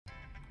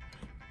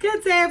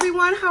Good day,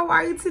 everyone. How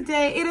are you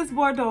today? It is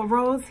Bordeaux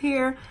Rose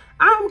here.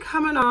 I'm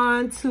coming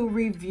on to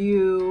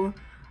review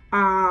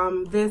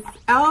this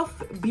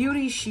e.l.f.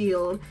 Beauty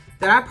Shield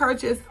that I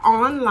purchased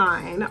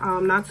online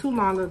not too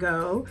long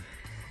ago.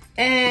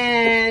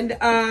 And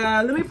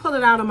let me pull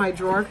it out of my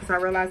drawer because I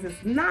realized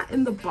it's not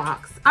in the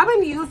box. I've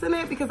been using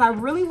it because I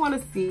really want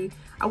to see,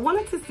 I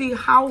wanted to see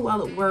how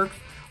well it works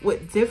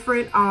with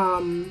different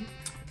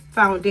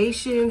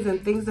foundations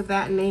and things of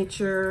that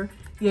nature,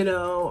 you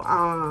know,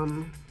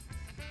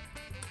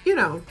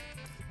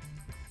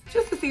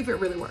 just to see if it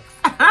really works.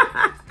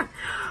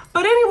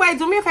 But anyway,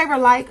 do me a favor,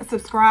 like,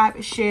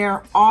 subscribe,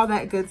 share, all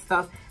that good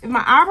stuff. If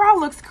my eyebrow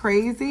looks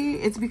crazy,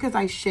 it's because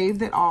I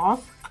shaved it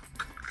off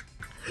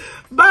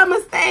by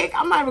mistake.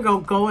 I'm not even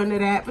gonna go into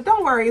that, but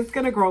don't worry, it's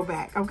gonna grow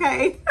back,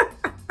 okay?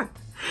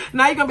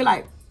 Now you're gonna be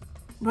like,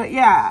 but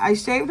yeah, I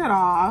shaved it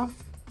off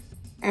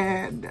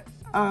and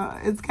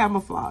it's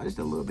camouflaged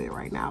a little bit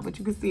right now, but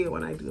you can see it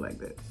when I do like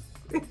this.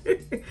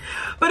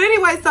 But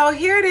anyway, so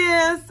here it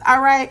is. All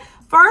right,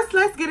 first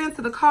let's get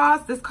into the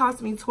cost. This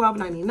cost me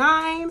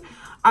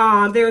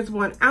 $12.99. There's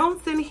 1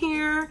 ounce in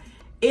here.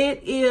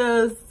 It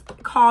is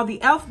called the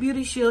e.l.f.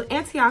 Beauty Shield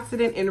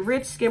Antioxidant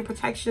Enriched Skin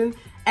Protection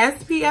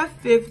SPF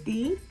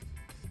 50.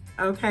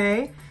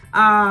 Okay,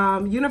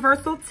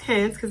 universal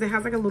tints because it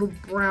has like a little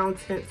brown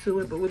tint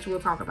to it, but which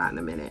we'll talk about in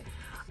a minute.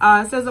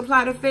 It says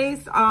apply to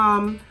face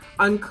on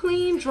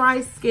clean,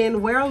 dry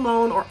skin, wear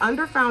alone or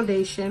under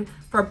foundation.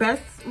 For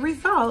best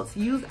results,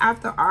 use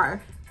after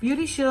our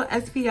Beauty Shield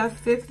SPF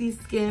 50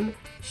 Skin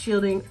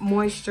Shielding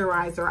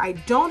Moisturizer. I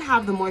don't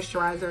have the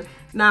moisturizer.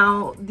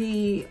 Now,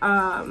 the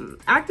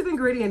active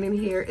ingredient in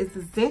here is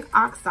the zinc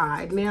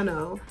oxide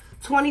nano,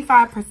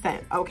 25%,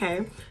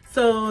 okay?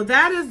 So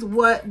that is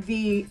what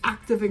the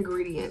active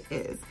ingredient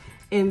is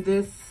in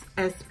this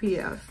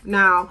SPF.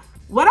 Now,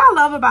 what I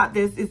love about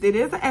this is it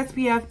is an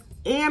SPF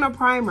and a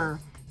primer.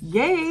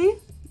 Yay,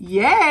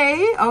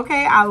 yay,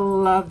 okay, I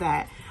love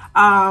that.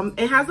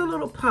 It has a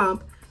little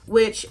pump,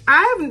 which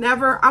I'm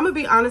gonna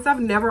be honest, I've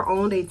never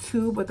owned a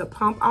tube with a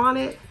pump on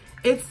it.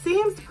 It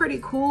seems pretty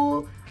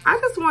cool. I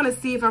just want to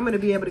see if I'm gonna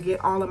be able to get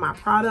all of my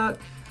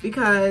product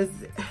because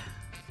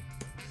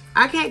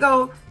I can't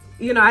go,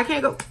 I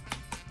can't go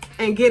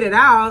and get it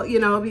out,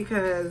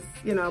 because,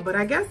 but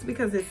I guess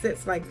because it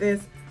sits like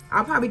this,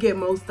 I'll probably get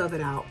most of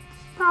it out,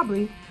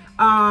 probably.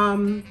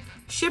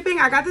 Shipping,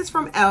 I got this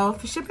from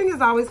e.l.f. Shipping is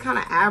always kind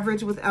of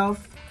average with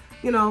e.l.f.,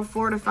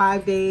 4 to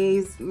 5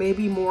 days,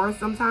 maybe more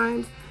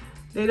sometimes.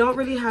 They don't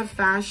really have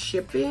fast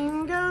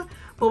shipping, but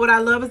what I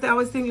love is they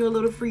always send you a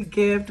little free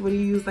gift when you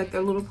use like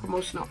their little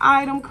promotional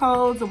item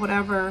codes or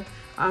whatever.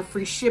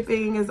 Free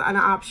shipping is an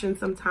option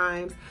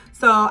sometimes.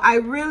 So I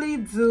really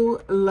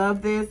do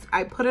love this.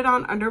 I put it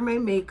on under my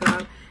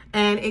makeup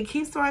and it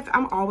keeps my,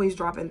 I'm always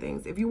dropping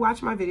things. If you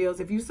watch my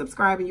videos, if you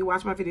subscribe and you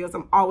watch my videos,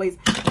 I'm always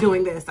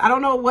doing this. I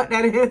don't know what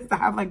that is. I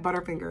have like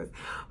butterfingers.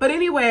 But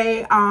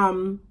anyway,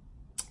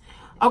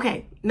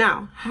 okay,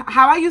 now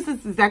how I use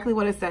this is exactly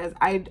what it says.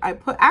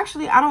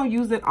 Actually, I don't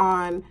use it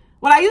on,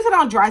 well, I use it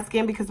on dry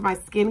skin because my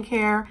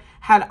skincare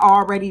had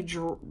already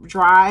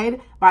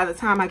dried by the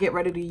time I get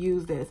ready to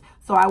use this.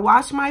 So I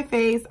wash my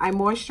face, I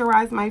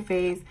moisturize my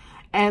face,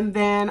 and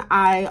then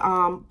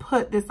I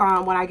put this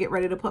on when I get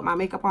ready to put my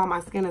makeup on.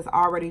 My skin is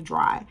already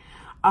dry.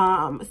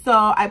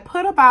 So I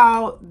put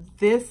about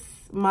this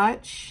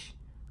much,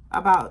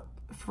 about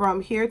from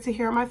here to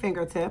here on my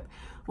fingertip,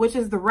 which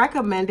is the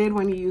recommended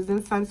when you're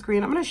using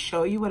sunscreen. I'm going to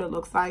show you what it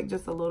looks like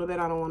just a little bit.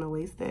 I don't want to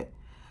waste it.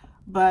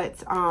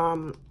 But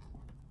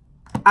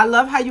I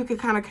love how you can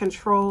kind of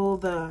control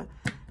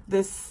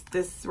this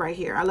right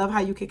here. I love how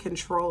you can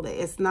control it.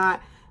 It's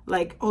not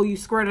like, oh, you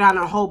squirt it out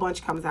and a whole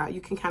bunch comes out.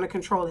 You can kind of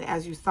control it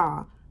as you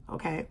saw,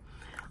 okay?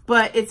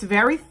 But it's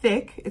very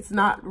thick. It's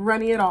not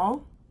runny at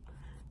all.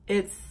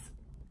 It's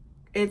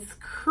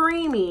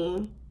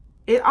creamy.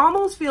 It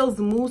almost feels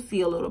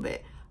moussey a little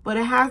bit, but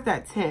it has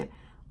that tint.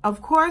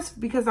 Of course,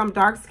 because I'm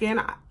dark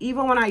skinned,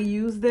 even when I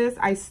use this,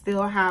 I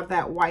still have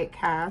that white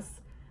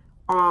cast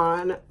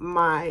on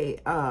my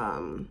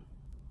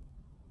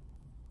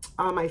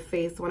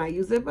face when I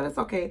use it, but it's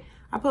okay.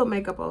 I put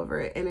makeup over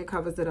it and it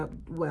covers it up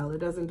well. It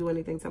doesn't do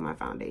anything to my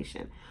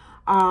foundation.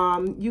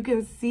 You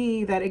can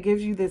see that it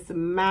gives you this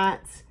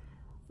matte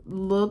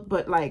look,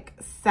 but like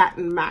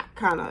satin matte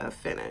kind of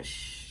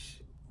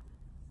finish.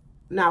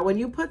 Now, when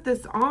you put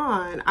this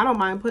on, I don't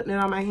mind putting it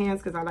on my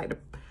hands because I like to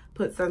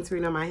put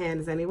sunscreen on my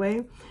hands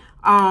anyway.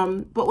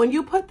 But when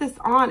you put this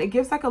on, it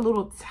gives like a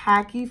little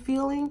tacky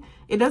feeling.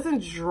 It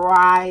doesn't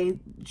really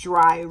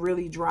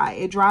dry.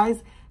 It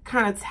dries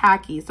kind of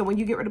tacky. So when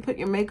you get ready to put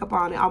your makeup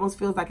on, it almost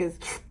feels like it's,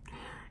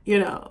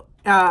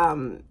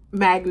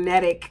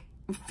 magnetic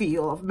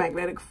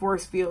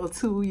force feel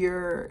to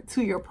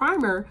your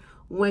primer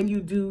when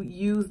you do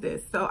use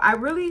this. So I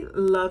really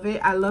love it.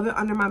 I love it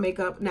under my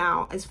makeup.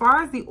 Now, as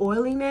far as the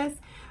oiliness,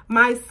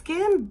 my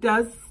skin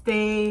does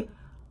stay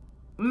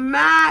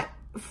matte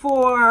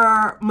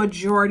for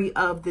majority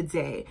of the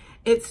day.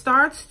 It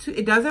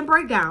doesn't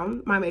break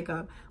down my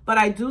makeup, but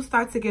I do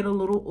start to get a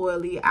little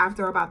oily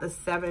after about the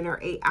 7 or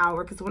 8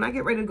 hour, because when I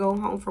get ready to go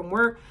home from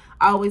work,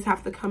 I always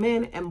have to come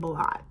in and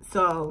blot.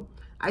 So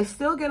I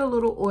still get a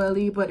little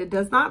oily, but it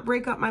does not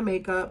break up my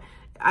makeup.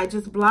 I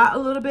just blot a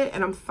little bit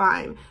and I'm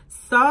fine.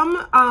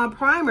 Some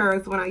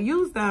primers, when I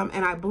use them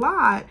and I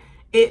blot,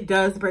 it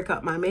does break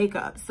up my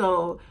makeup.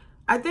 So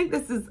I think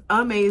this is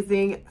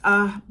amazing,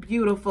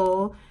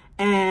 beautiful,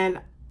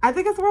 and I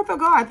think it's worth a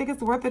go. I think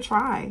it's worth a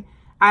try.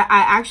 I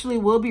actually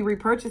will be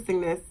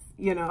repurchasing this.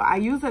 You know, I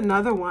use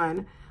another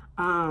one,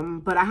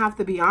 but I have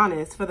to be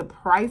honest, for the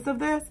price of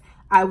this,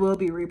 I will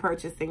be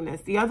repurchasing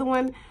this. The other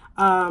one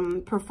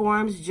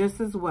performs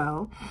just as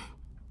well.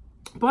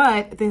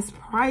 But this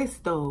price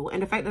though,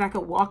 and the fact that I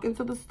could walk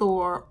into the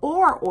store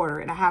or order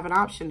it, I have an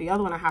option. The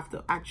other one I have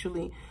to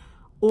actually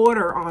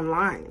order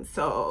online.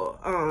 So,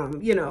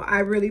 you know, I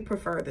really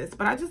prefer this.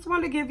 But I just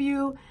want to give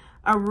you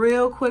a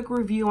real quick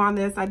review on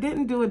this. I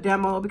didn't do a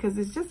demo because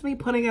it's just me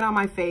putting it on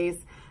my face.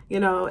 You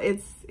know,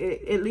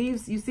 it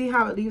leaves, you see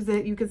how it leaves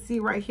it. You can see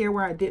right here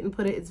where I didn't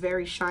put it. It's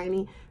very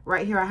shiny.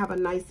 Right here I have a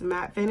nice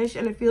matte finish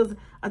and it feels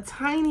a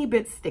tiny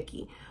bit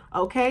sticky.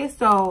 Okay,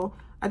 so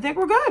I think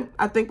we're good.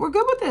 I think we're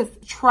good with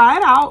this. Try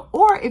it out,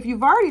 or if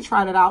you've already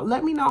tried it out,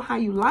 let me know how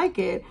you like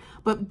it,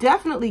 but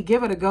definitely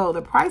give it a go.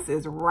 The price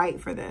is right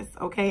for this,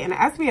 okay? And the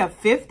SPF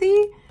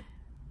 50,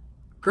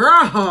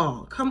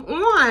 girl, come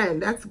on.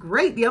 That's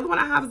great. The other one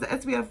I have is the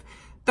SPF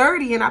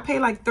 30 and I pay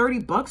like 30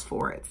 bucks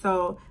for it.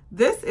 So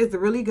this is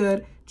really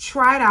good.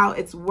 Try it out.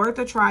 It's worth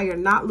a try. You're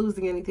not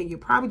losing anything. You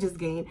probably just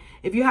gain.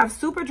 If you have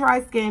super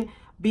dry skin,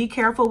 be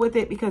careful with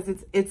it because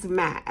it's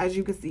matte. As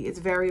you can see, it's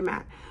very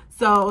matte.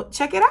 So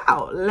check it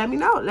out. Let me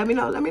know. Let me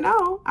know. Let me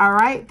know. All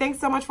right. Thanks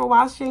so much for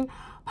watching.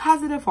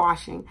 Positive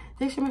washing.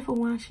 Thanks so much for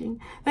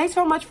watching. Thanks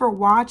so much for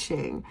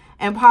watching.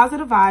 And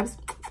positive vibes.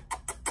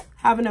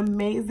 Have an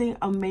amazing,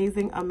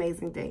 amazing,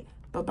 amazing day.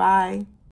 Bye-bye.